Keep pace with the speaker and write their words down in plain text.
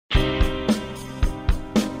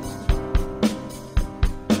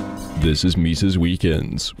This is Mises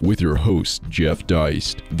Weekends with your host, Jeff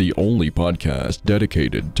Deist, the only podcast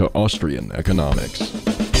dedicated to Austrian economics.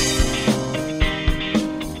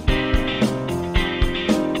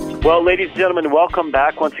 Well, ladies and gentlemen, welcome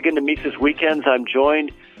back once again to Mises Weekends. I'm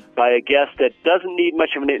joined by a guest that doesn't need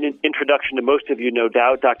much of an introduction to most of you, no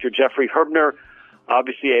doubt, Dr. Jeffrey Herbener,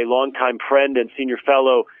 obviously a longtime friend and senior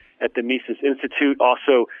fellow at the Mises Institute,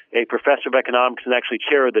 also a professor of economics and actually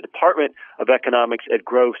chair of the Department of Economics at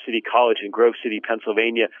Grove City College in Grove City,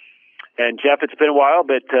 Pennsylvania. And Jeff, it's been a while,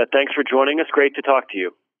 but thanks for joining us. Great to talk to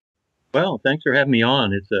you. Well, thanks for having me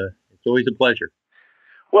on. It's always a pleasure.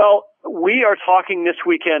 Well, we are talking this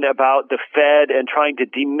weekend about the Fed and trying to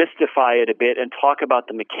demystify it a bit and talk about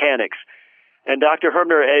the mechanics. And Dr.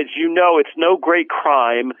 Herbener, as you know, it's no great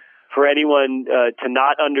crime for anyone to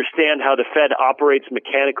not understand how the Fed operates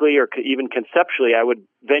mechanically or even conceptually. I would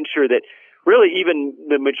venture that really even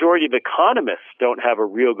the majority of economists don't have a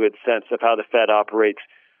real good sense of how the Fed operates.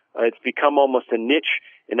 It's become almost a niche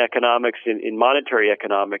in economics, in monetary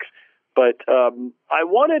economics. But I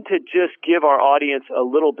wanted to just give our audience a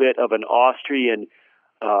little bit of an Austrian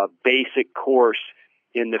basic course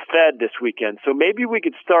in the Fed this weekend. So maybe we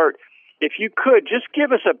could start, if you could, just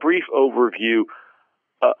give us a brief overview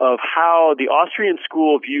of how the Austrian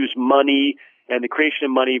school views money and the creation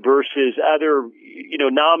of money versus other,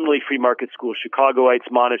 nominally free market schools, Chicagoites,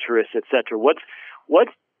 monetarists, et cetera. What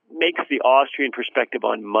makes the Austrian perspective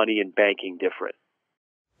on money and banking different?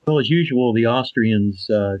 Well, as usual, the Austrians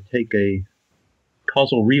take a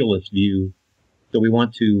causal realist view. So we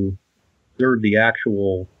want to observe the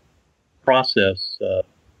actual process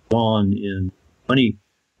on in money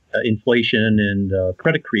inflation and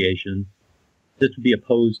credit creation. This would be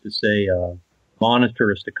opposed to, say, a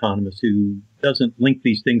monetarist economist who doesn't link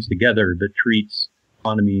these things together but treats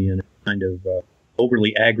economy in a kind of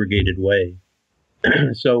overly aggregated way.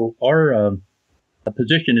 So our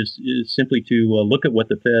position is simply to look at what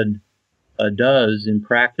the Fed does in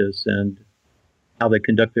practice and how they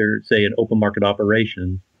conduct their, say, an open market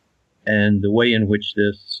operation, and the way in which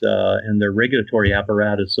this and their regulatory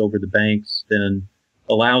apparatus over the banks then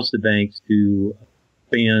allows the banks to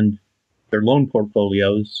expand their loan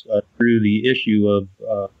portfolios through the issue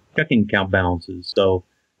of checking account balances. So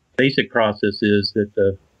basic process is that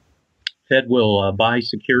the Fed will buy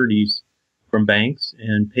securities from banks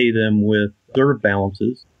and pay them with reserve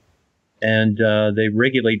balances. And they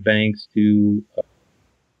regulate banks to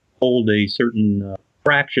hold a certain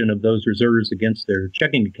fraction of those reserves against their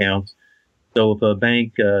checking accounts. So if a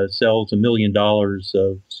bank sells $1 million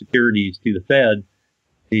of securities to the Fed,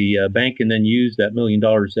 the bank can then use that $1 million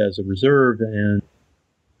as a reserve and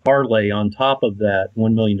parlay on top of that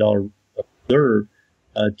 $1 million reserve,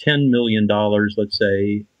 $10 million, let's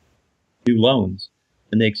say, new loans.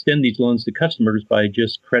 And they extend these loans to customers by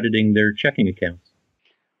just crediting their checking accounts.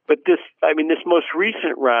 But this most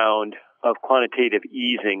recent round of quantitative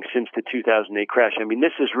easing since the 2008 crash,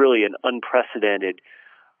 this is really an unprecedented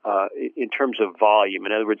in terms of volume.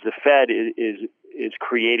 In other words, the Fed is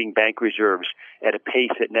creating bank reserves at a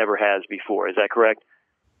pace it never has before. Is that correct?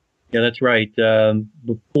 Yeah, that's right.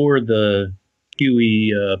 Before the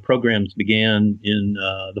QE programs began in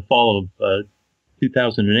the fall of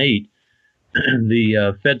 2008,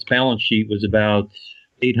 the Fed's balance sheet was about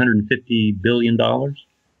 $850 billion.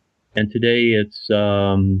 And today it's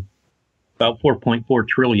about $4.4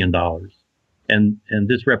 trillion. And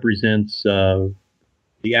this represents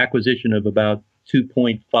the acquisition of about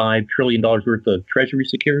 $2.5 trillion worth of Treasury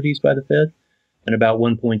securities by the Fed and about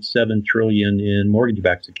 $1.7 trillion in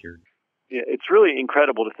mortgage-backed securities. Yeah, it's really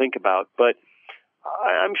incredible to think about, but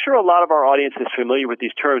I'm sure a lot of our audience is familiar with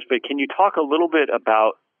these terms, but can you talk a little bit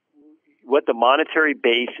about what the monetary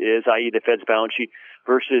base is, i.e. the Fed's balance sheet,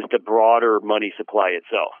 versus the broader money supply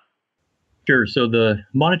itself? Sure. So the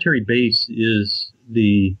monetary base is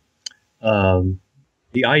the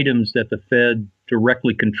items that the Fed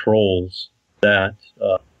directly controls that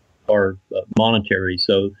are monetary.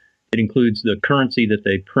 So it includes the currency that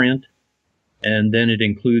they print, and then it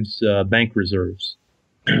includes bank reserves.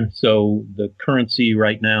 So the currency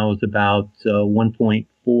right now is about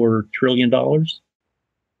 $1.4 trillion,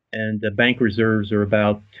 and the bank reserves are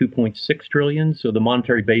about $2.6 trillion. So the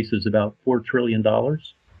monetary base is about $4 trillion.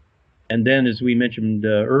 And then, as we mentioned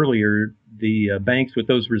earlier, the banks with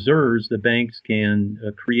those reserves, the banks can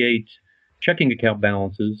create checking account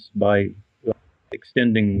balances by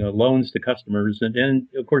extending loans to customers. And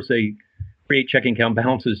of course, they create checking account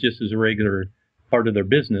balances just as a regular part of their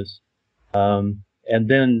business. And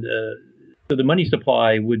then, so the money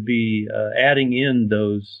supply would be adding in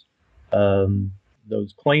those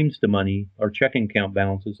claims to money or checking account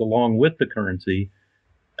balances along with the currency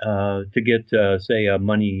to get, say, a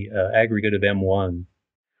money aggregate of M1.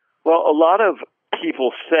 Well, a lot of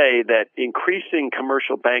people say that increasing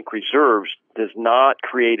commercial bank reserves does not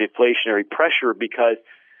create inflationary pressure because,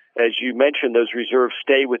 as you mentioned, those reserves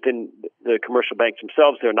stay within the commercial banks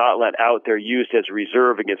themselves. They're not let out. They're used as a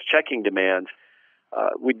reserve against checking demands.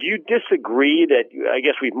 Would you disagree that, I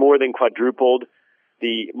guess we've more than quadrupled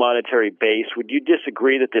the monetary base? Would you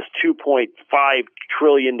disagree that this $2.5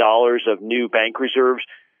 trillion of new bank reserves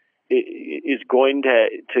is going to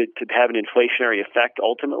have an inflationary effect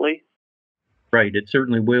ultimately? Right, it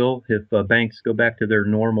certainly will if banks go back to their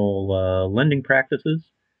normal lending practices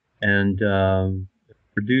and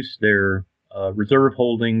reduce their reserve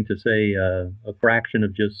holding to, say, a fraction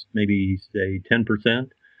of just maybe, say, 10%.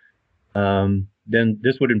 Then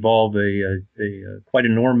this would involve a quite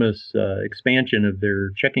enormous expansion of their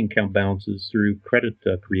checking account balances through credit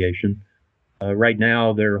creation. Right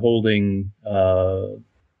now, they're holding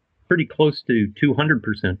pretty close to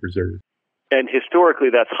 200% reserve. And historically,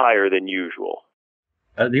 that's higher than usual.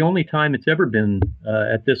 The only time it's ever been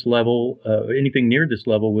at this level, anything near this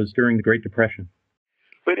level, was during the Great Depression.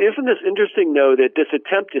 But isn't this interesting, though, that this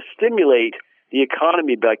attempt to stimulate the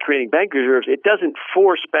economy by creating bank reserves, it doesn't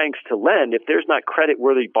force banks to lend. If there's not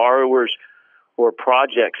credit-worthy borrowers or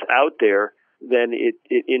projects out there, then it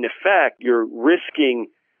in effect, you're risking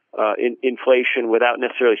inflation without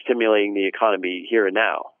necessarily stimulating the economy here and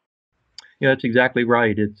now. Yeah, that's exactly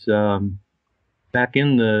right. It's back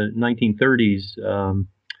in the 1930s,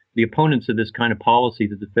 the opponents of this kind of policy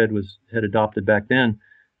that the Fed had adopted back then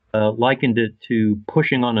likened it to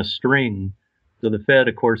pushing on a string. So the Fed,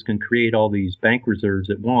 of course, can create all these bank reserves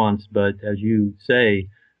at once, but as you say,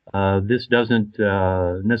 this doesn't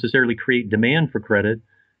necessarily create demand for credit,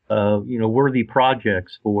 worthy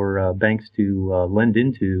projects for banks to lend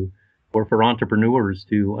into or for entrepreneurs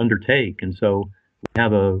to undertake. And so we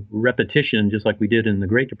have a repetition, just like we did in the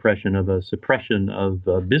Great Depression, of a suppression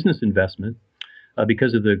of business investment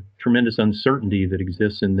because of the tremendous uncertainty that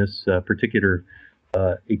exists in this particular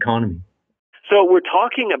economy. So we're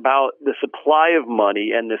talking about the supply of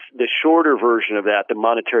money and the shorter version of that, the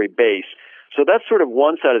monetary base. So that's sort of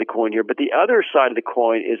one side of the coin here. But the other side of the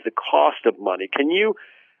coin is the cost of money. Can you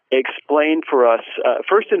explain for us,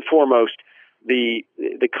 first and foremost, the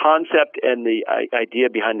concept and the idea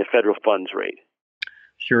behind the federal funds rate?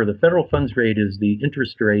 Sure. The federal funds rate is the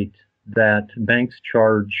interest rate that banks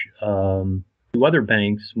charge to other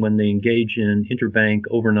banks when they engage in interbank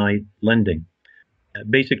overnight lending.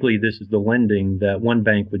 Basically, this is the lending that one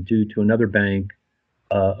bank would do to another bank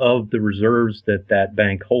of the reserves that that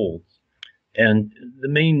bank holds. And the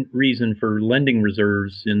main reason for lending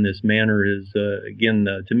reserves in this manner is, again,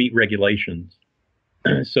 to meet regulations.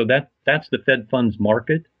 So that's the Fed funds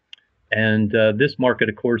market. And this market,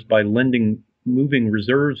 of course, by moving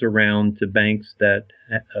reserves around to banks that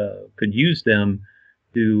could use them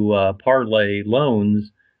to parlay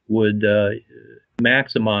loans, would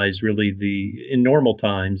maximize really in normal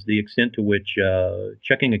times, the extent to which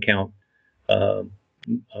checking account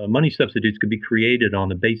money substitutes could be created on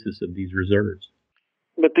the basis of these reserves.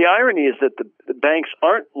 But the irony is that the banks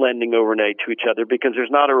aren't lending overnight to each other because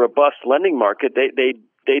there's not a robust lending market.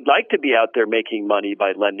 They'd like to be out there making money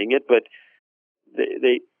by lending it, but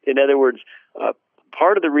in other words,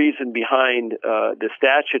 part of the reason behind the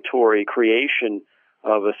statutory creation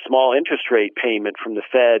of a small interest rate payment from the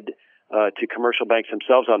Fed to commercial banks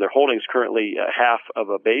themselves on their holdings, currently half of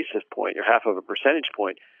a basis point or half of a percentage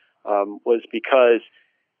point, was because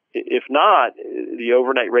if not, the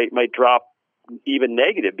overnight rate might drop even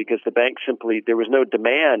negative because the bank there was no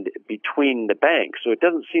demand between the banks. So it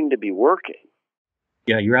doesn't seem to be working.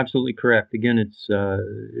 Yeah, you're absolutely correct. Again, it's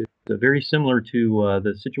very similar to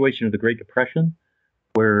the situation of the Great Depression,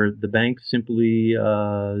 where the banks simply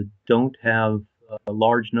don't have a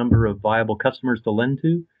large number of viable customers to lend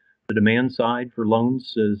to. The demand side for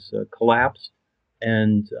loans has collapsed,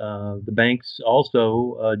 and the banks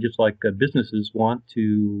also, just like businesses, want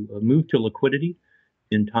to move to liquidity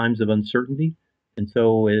in times of uncertainty. And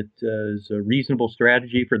so it is a reasonable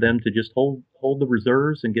strategy for them to just hold the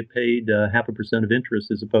reserves and get paid 0.5% of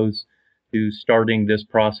interest, as opposed to starting this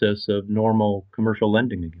process of normal commercial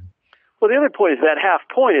lending again. Well, the other point is that half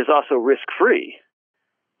point is also risk-free.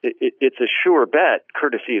 It's a sure bet,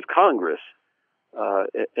 courtesy of Congress,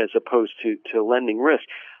 as opposed to lending risk.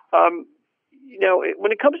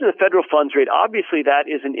 When it comes to the federal funds rate, obviously that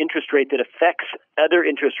is an interest rate that affects other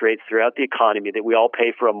interest rates throughout the economy that we all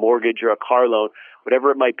pay for a mortgage or a car loan,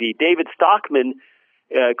 whatever it might be. David Stockman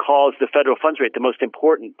calls the federal funds rate the most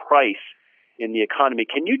important price in the economy.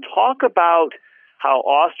 Can you talk about how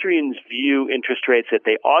Austrians view interest rates, that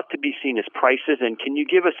they ought to be seen as prices? And can you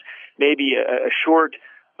give us maybe a short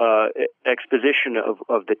exposition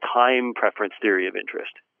of the time preference theory of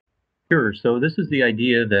interest? Sure. So this is the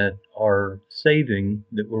idea that our saving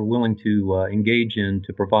that we're willing to engage in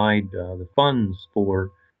to provide the funds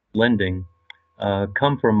for lending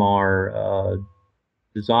come from our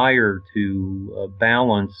desire to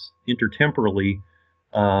balance intertemporally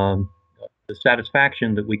um, the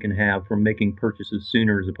satisfaction that we can have from making purchases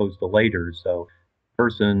sooner as opposed to later. So a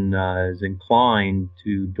person is inclined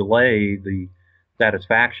to delay the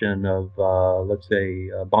satisfaction of, let's say,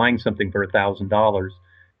 buying something for $1,000.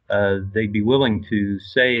 They'd be willing to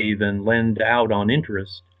save and lend out on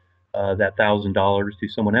interest that $1,000 to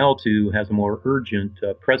someone else who has a more urgent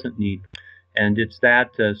present need. And it's that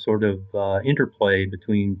sort of interplay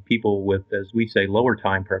between people with, as we say, lower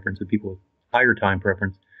time preference and people with higher time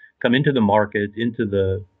preference come into the market, into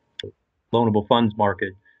the loanable funds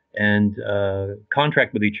market, and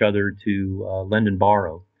contract with each other to lend and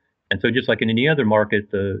borrow. And so just like in any other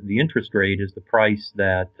market, the interest rate is the price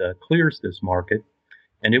that clears this market.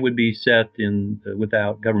 And it would be set in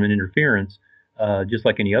without government interference, just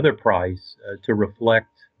like any other price, to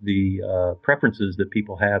reflect the preferences that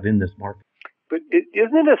people have in this market. But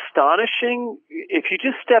isn't it astonishing, if you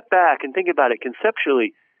just step back and think about it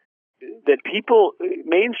conceptually, that people,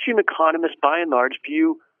 mainstream economists by and large,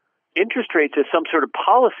 view interest rates as some sort of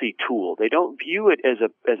policy tool? They don't view it as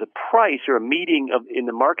a price or a meeting in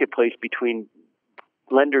the marketplace between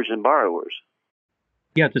lenders and borrowers.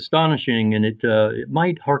 Yeah, it's astonishing, and it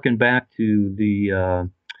might harken back to the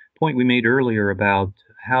point we made earlier about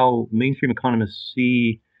how mainstream economists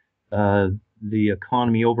see the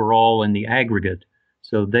economy overall in the aggregate.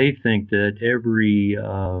 So they think that every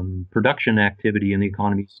production activity in the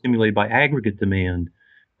economy is stimulated by aggregate demand.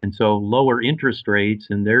 And so lower interest rates,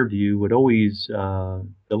 in their view, would always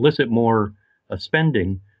elicit more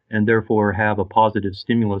spending and therefore have a positive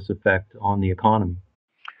stimulus effect on the economy.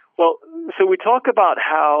 Well, so we talk about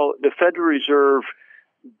how the Federal Reserve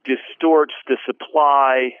distorts the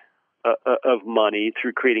supply of money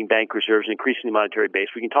through creating bank reserves and increasing the monetary base.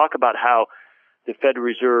 We can talk about how the Federal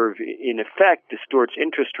Reserve, in effect, distorts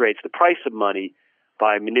interest rates, the price of money,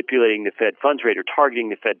 by manipulating the Fed funds rate or targeting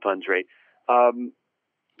the Fed funds rate.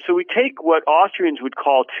 So we take what Austrians would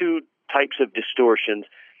call two types of distortions.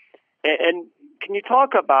 And can you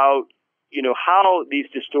talk about, how these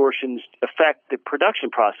distortions affect the production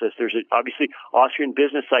process? There's obviously Austrian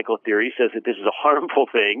business cycle theory says that this is a harmful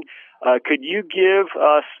thing. Could you give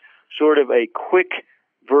us sort of a quick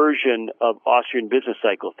version of Austrian business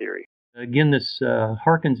cycle theory? Again, this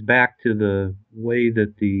harkens back to the way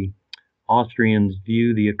that the Austrians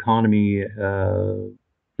view the economy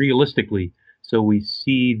realistically. So we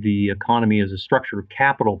see the economy as a structure of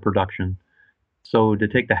capital production. So to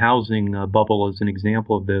take the housing bubble as an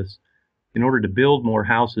example of this, in order to build more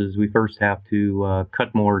houses, we first have to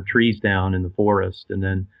cut more trees down in the forest and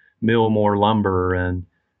then mill more lumber, and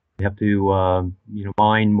we have to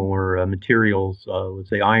mine more materials, let's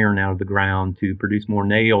say iron, out of the ground to produce more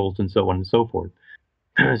nails and so on and so forth.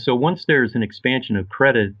 So once there's an expansion of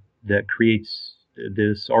credit that creates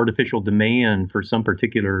this artificial demand for some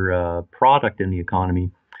particular product in the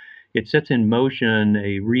economy, it sets in motion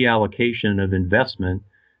a reallocation of investment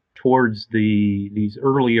towards these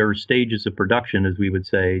earlier stages of production, as we would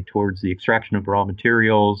say, towards the extraction of raw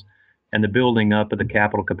materials and the building up of the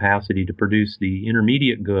capital capacity to produce the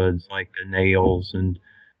intermediate goods like the nails and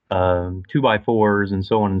 2x4s and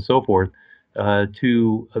so on and so forth,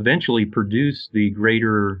 to eventually produce the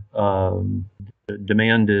greater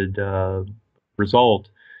demanded result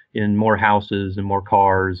in more houses and more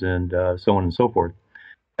cars and so on and so forth.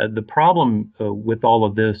 The problem with all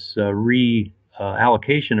of this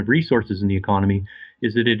allocation of resources in the economy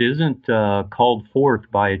is that it isn't called forth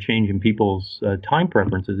by a change in people's time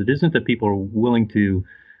preferences. It isn't that people are willing to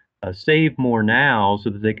save more now so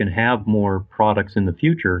that they can have more products in the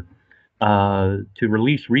future, to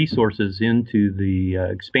release resources into the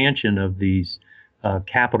expansion of these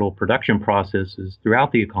capital production processes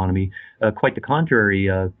throughout the economy. Quite the contrary,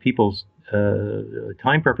 people's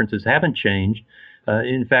time preferences haven't changed.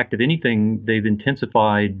 In fact, if anything, they've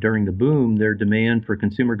intensified during the boom their demand for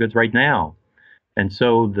consumer goods right now. And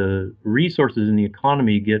so the resources in the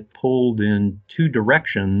economy get pulled in two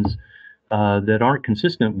directions that aren't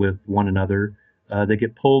consistent with one another. They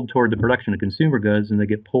get pulled toward the production of consumer goods, and they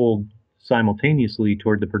get pulled simultaneously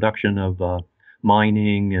toward the production of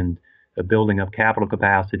mining and building up capital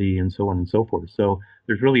capacity and so on and so forth. So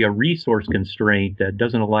there's really a resource constraint that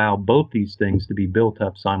doesn't allow both these things to be built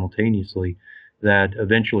up simultaneously. that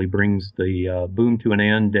eventually brings the boom to an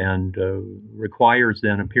end and requires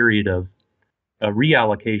then a period of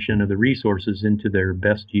reallocation of the resources into their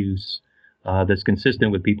best use that's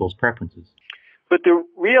consistent with people's preferences. But the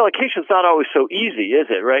reallocation is not always so easy, is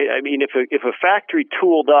it, right? I mean, if a factory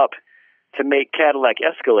tooled up to make Cadillac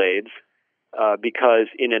Escalades because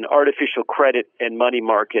in an artificial credit and money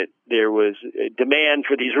market there was a demand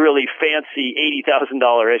for these really fancy $80,000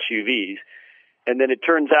 SUVs, and then it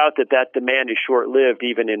turns out that demand is short-lived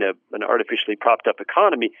even in an artificially propped-up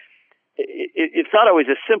economy, it's not always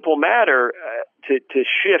a simple matter to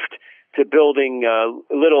shift to building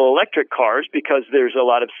little electric cars because there's a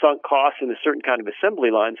lot of sunk costs in a certain kind of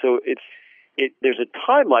assembly line. So there's a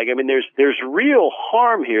time lag. I mean, there's real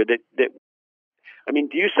harm here that I mean,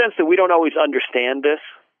 do you sense that we don't always understand this?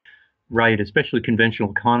 Right, especially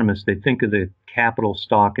conventional economists. They think of the capital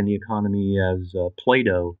stock in the economy as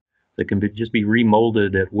Play-Doh that can just be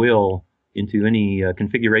remolded at will into any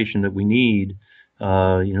configuration that we need.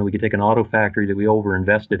 We could take an auto factory that we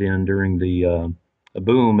overinvested in during the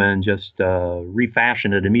boom and just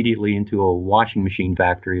refashion it immediately into a washing machine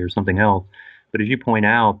factory or something else. But as you point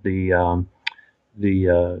out, there's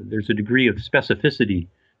a degree of specificity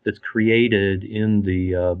that's created in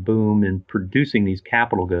the boom in producing these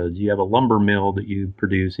capital goods. You have a lumber mill that you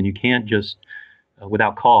produce, and you can't just,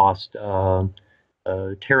 without cost,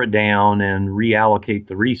 tear it down and reallocate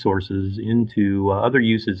the resources into other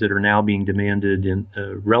uses that are now being demanded in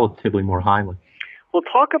relatively more highly. Well,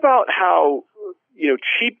 talk about how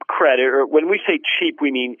cheap credit, or when we say cheap,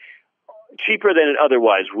 we mean cheaper than it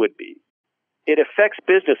otherwise would be. It affects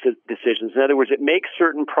business decisions. In other words, it makes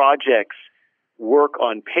certain projects work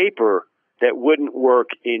on paper that wouldn't work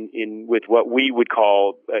in with what we would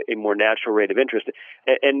call a more natural rate of interest.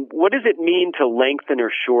 And what does it mean to lengthen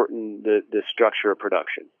or shorten the structure of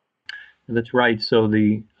production? That's right. So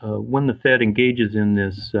when the Fed engages in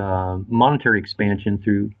this monetary expansion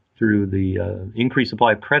through the increased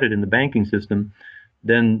supply of credit in the banking system,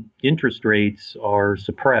 then interest rates are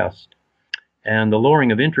suppressed. And the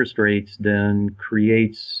lowering of interest rates then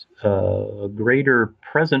creates a greater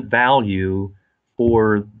present value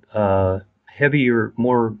for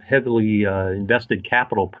more heavily invested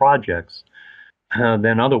capital projects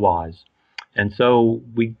than otherwise. And so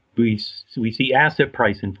we see asset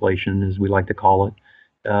price inflation, as we like to call it,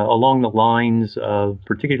 along the lines of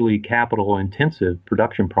particularly capital-intensive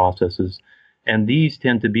production processes. And these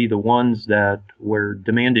tend to be the ones where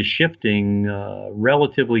demand is shifting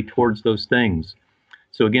relatively towards those things.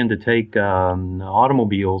 So again, to take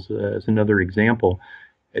automobiles as another example,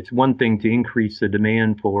 it's one thing to increase the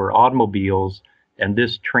demand for automobiles, and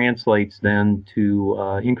this translates then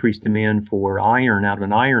to increased demand for iron out of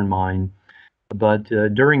an iron mine. But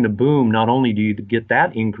during the boom, not only do you get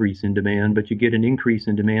that increase in demand, but you get an increase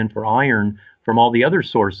in demand for iron from all the other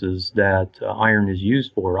sources that iron is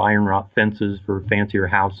used for, iron rod fences for fancier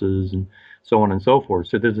houses and so on and so forth.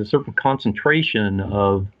 So there's a certain concentration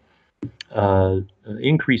of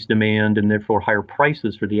increased demand and therefore higher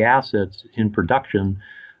prices for the assets in production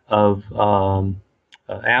of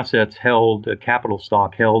assets held, capital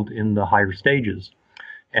stock held in the higher stages.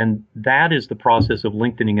 And that is the process of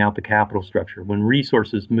lengthening out the capital structure. When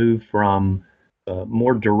resources move from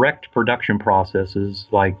more direct production processes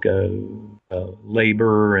like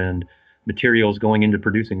labor and materials going into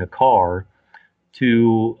producing a car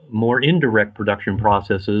to more indirect production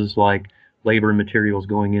processes like labor and materials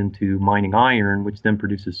going into mining iron, which then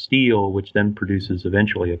produces steel, which then produces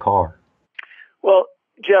eventually a car. Well,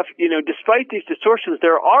 Jeff, despite these distortions,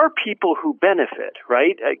 there are people who benefit,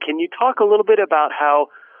 right? Can you talk a little bit about how,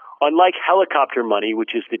 unlike helicopter money,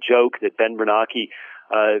 which is the joke that Ben Bernanke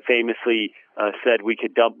famously said we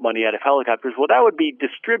could dump money out of helicopters, well, that would be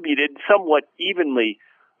distributed somewhat evenly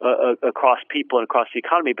across people and across the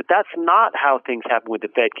economy, but that's not how things happen with the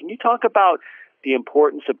Fed. Can you talk about the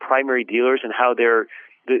importance of primary dealers and how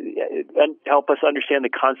help us understand the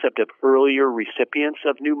concept of earlier recipients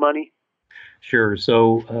of new money? Sure.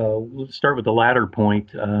 So let's start with the latter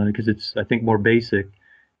point because it's, I think, more basic.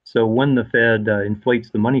 So when the Fed inflates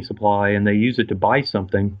the money supply and they use it to buy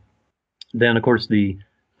something, then, of course, the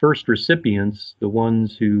first recipients, the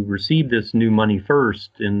ones who receive this new money first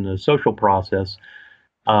in the social process,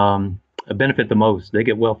 benefit the most. They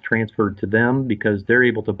get wealth transferred to them because they're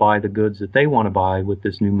able to buy the goods that they want to buy with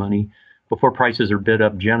this new money before prices are bid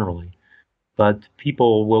up generally. But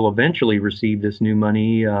people will eventually receive this new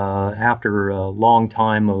money after a long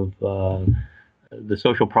time of the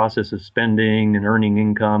social process of spending and earning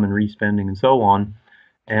income and respending and so on.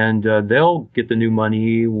 And they'll get the new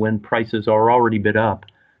money when prices are already bid up.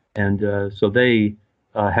 And so they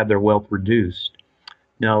have their wealth reduced.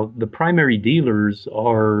 Now, the primary dealers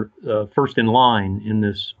are first in line in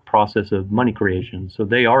this process of money creation. So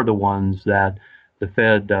they are the ones that the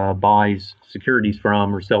Fed buys securities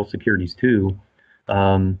from or sells securities to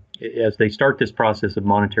as they start this process of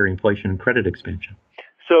monetary inflation and credit expansion.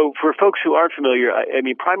 So for folks who aren't familiar, I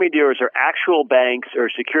mean, primary dealers are actual banks or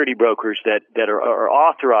security brokers that are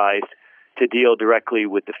authorized to deal directly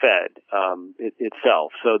with the Fed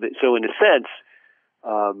itself. So in a sense,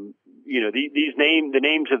 the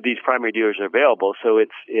names of these primary dealers are available. So if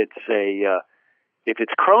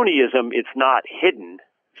it's cronyism, it's not hidden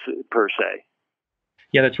per se.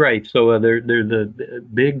 Yeah, that's right. So they're the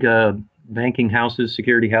big banking houses,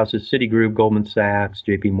 security houses, Citigroup, Goldman Sachs,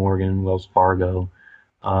 J.P. Morgan, Wells Fargo.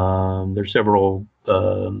 There's several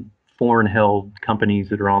foreign-held companies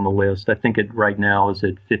that are on the list. I think it right now is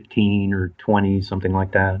at 15 or 20, something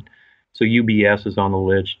like that. So UBS is on the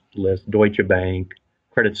list, Deutsche Bank,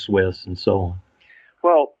 Credit Suisse, and so on.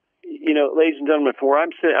 Well, ladies and gentlemen,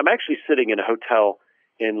 I'm actually sitting in a hotel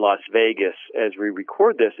in Las Vegas as we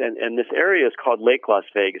record this, and this area is called Lake Las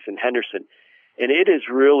Vegas in Henderson. And it is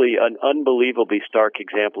really an unbelievably stark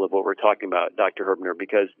example of what we're talking about, Dr. Herbener,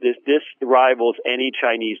 because this rivals any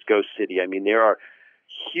Chinese ghost city. I mean, there are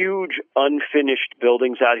huge unfinished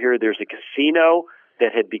buildings out here. There's a casino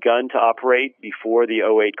that had begun to operate before the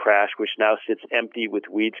 '08 crash, which now sits empty with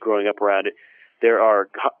weeds growing up around it. There are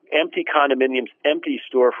empty condominiums, empty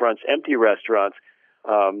storefronts, empty restaurants.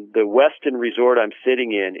 The Westin Resort I'm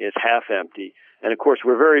sitting in is half empty. And, of course,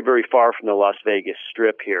 we're very, very far from the Las Vegas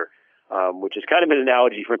Strip here, which is kind of an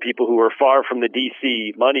analogy for people who are far from the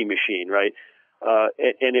D.C. money machine, right?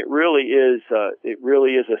 And it really is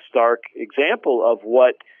a stark example of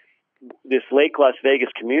what this Lake Las Vegas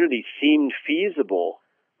community seemed feasible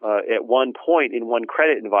at one point in one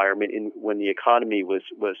credit environment when the economy was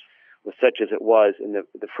such as it was in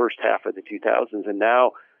the first half of the 2000s, and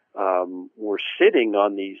now we're sitting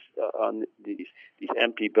on these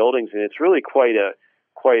empty buildings, and it's really quite a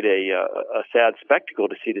sad spectacle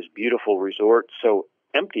to see this beautiful resort so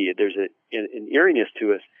empty. There's an eeriness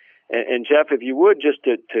to us. And Jeff, if you would, just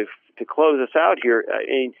to close us out here, I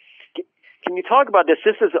mean, can you talk about this?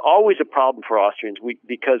 This is always a problem for Austrians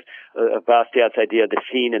because of Bastiat's idea of the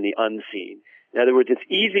seen and the unseen. In other words, it's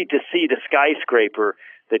easy to see the skyscraper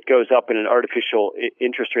that goes up in an artificial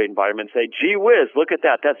interest rate environment and say, gee whiz, look at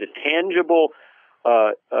that. That's a tangible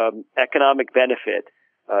economic benefit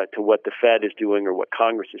to what the Fed is doing or what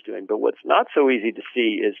Congress is doing. But what's not so easy to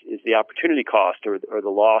see is the opportunity cost or the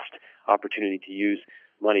lost opportunity to use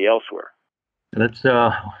money elsewhere.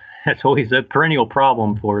 That's always a perennial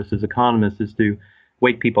problem for us as economists, is to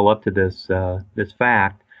wake people up to this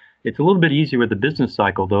fact. It's a little bit easier with the business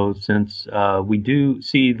cycle, though, since we do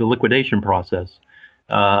see the liquidation process.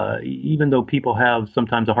 Even though people have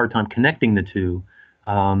sometimes a hard time connecting the two,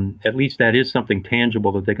 at least that is something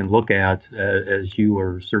tangible that they can look at as you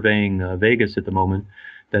are surveying Vegas at the moment,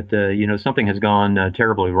 that something has gone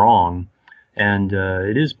terribly wrong. And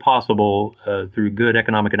it is possible through good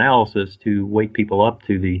economic analysis to wake people up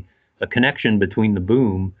to the connection between the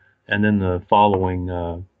boom and then the following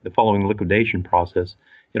liquidation process.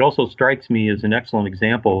 It also strikes me as an excellent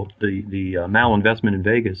example. The malinvestment in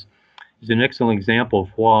Vegas is an excellent example of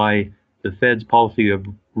why the Fed's policy of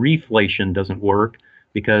reflation doesn't work,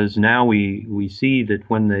 because now we see that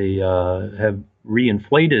when they have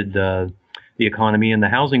reinflated the economy and the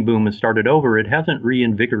housing boom has started over, it hasn't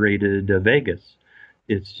reinvigorated Vegas.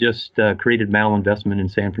 It's just created malinvestment in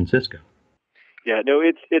San Francisco. Yeah, no,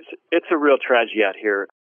 it's a real tragedy out here.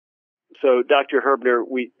 So, Dr. Herbener,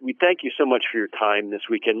 we thank you so much for your time this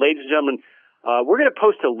weekend. Ladies and gentlemen, we're going to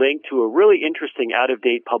post a link to a really interesting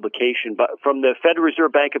out-of-date publication from the Federal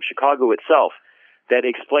Reserve Bank of Chicago itself that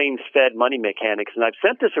explains Fed money mechanics. And I've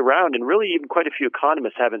sent this around, and really even quite a few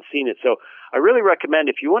economists haven't seen it. So I really recommend,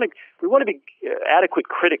 if we want to be adequate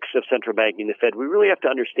critics of central banking, the Fed, we really have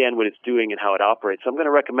to understand what it's doing and how it operates. So I'm going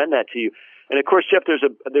to recommend that to you. And of course, Jeff, there's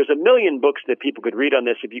a million books that people could read on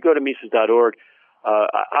this. If you go to Mises.org,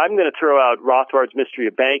 I'm going to throw out Rothbard's Mystery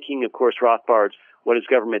of Banking, of course, Rothbard's What Has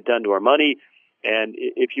Government Done to Our Money? And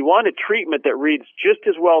if you want a treatment that reads just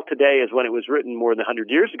as well today as when it was written more than 100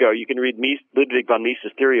 years ago, you can read Ludwig von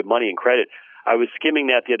Mises' Theory of Money and Credit. I was skimming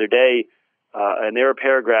that the other day, and there are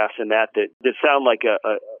paragraphs in that sound like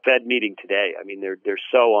a Fed meeting today. I mean, they're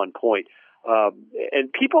so on point.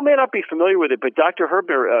 And people may not be familiar with it, but Dr.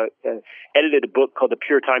 Herbener edited a book called The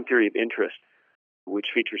Pure Time Theory of Interest, which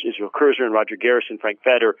features Israel Kurzner and Roger Garrison, Frank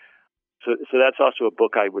Feder. So that's also a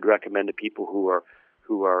book I would recommend to people who are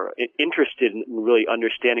interested in really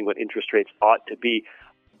understanding what interest rates ought to be.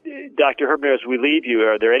 Dr. Herbener, as we leave you,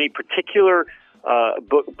 are there any particular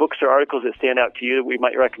books or articles that stand out to you that we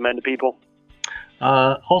might recommend to people?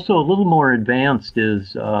 Also, a little more advanced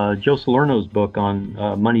is Joe Salerno's book on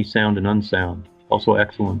money, sound, and unsound. Also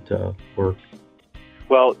excellent work.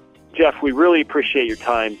 Well, Jeff, we really appreciate your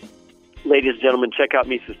time. Ladies and gentlemen, check out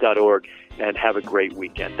Mises.org and have a great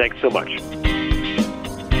weekend. Thanks so much.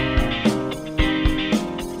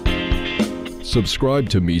 Subscribe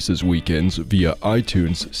to Mises Weekends via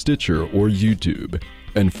iTunes, Stitcher, or YouTube,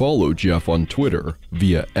 and follow Jeff on Twitter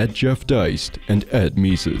via @JeffDeist and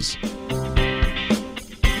 @Mises.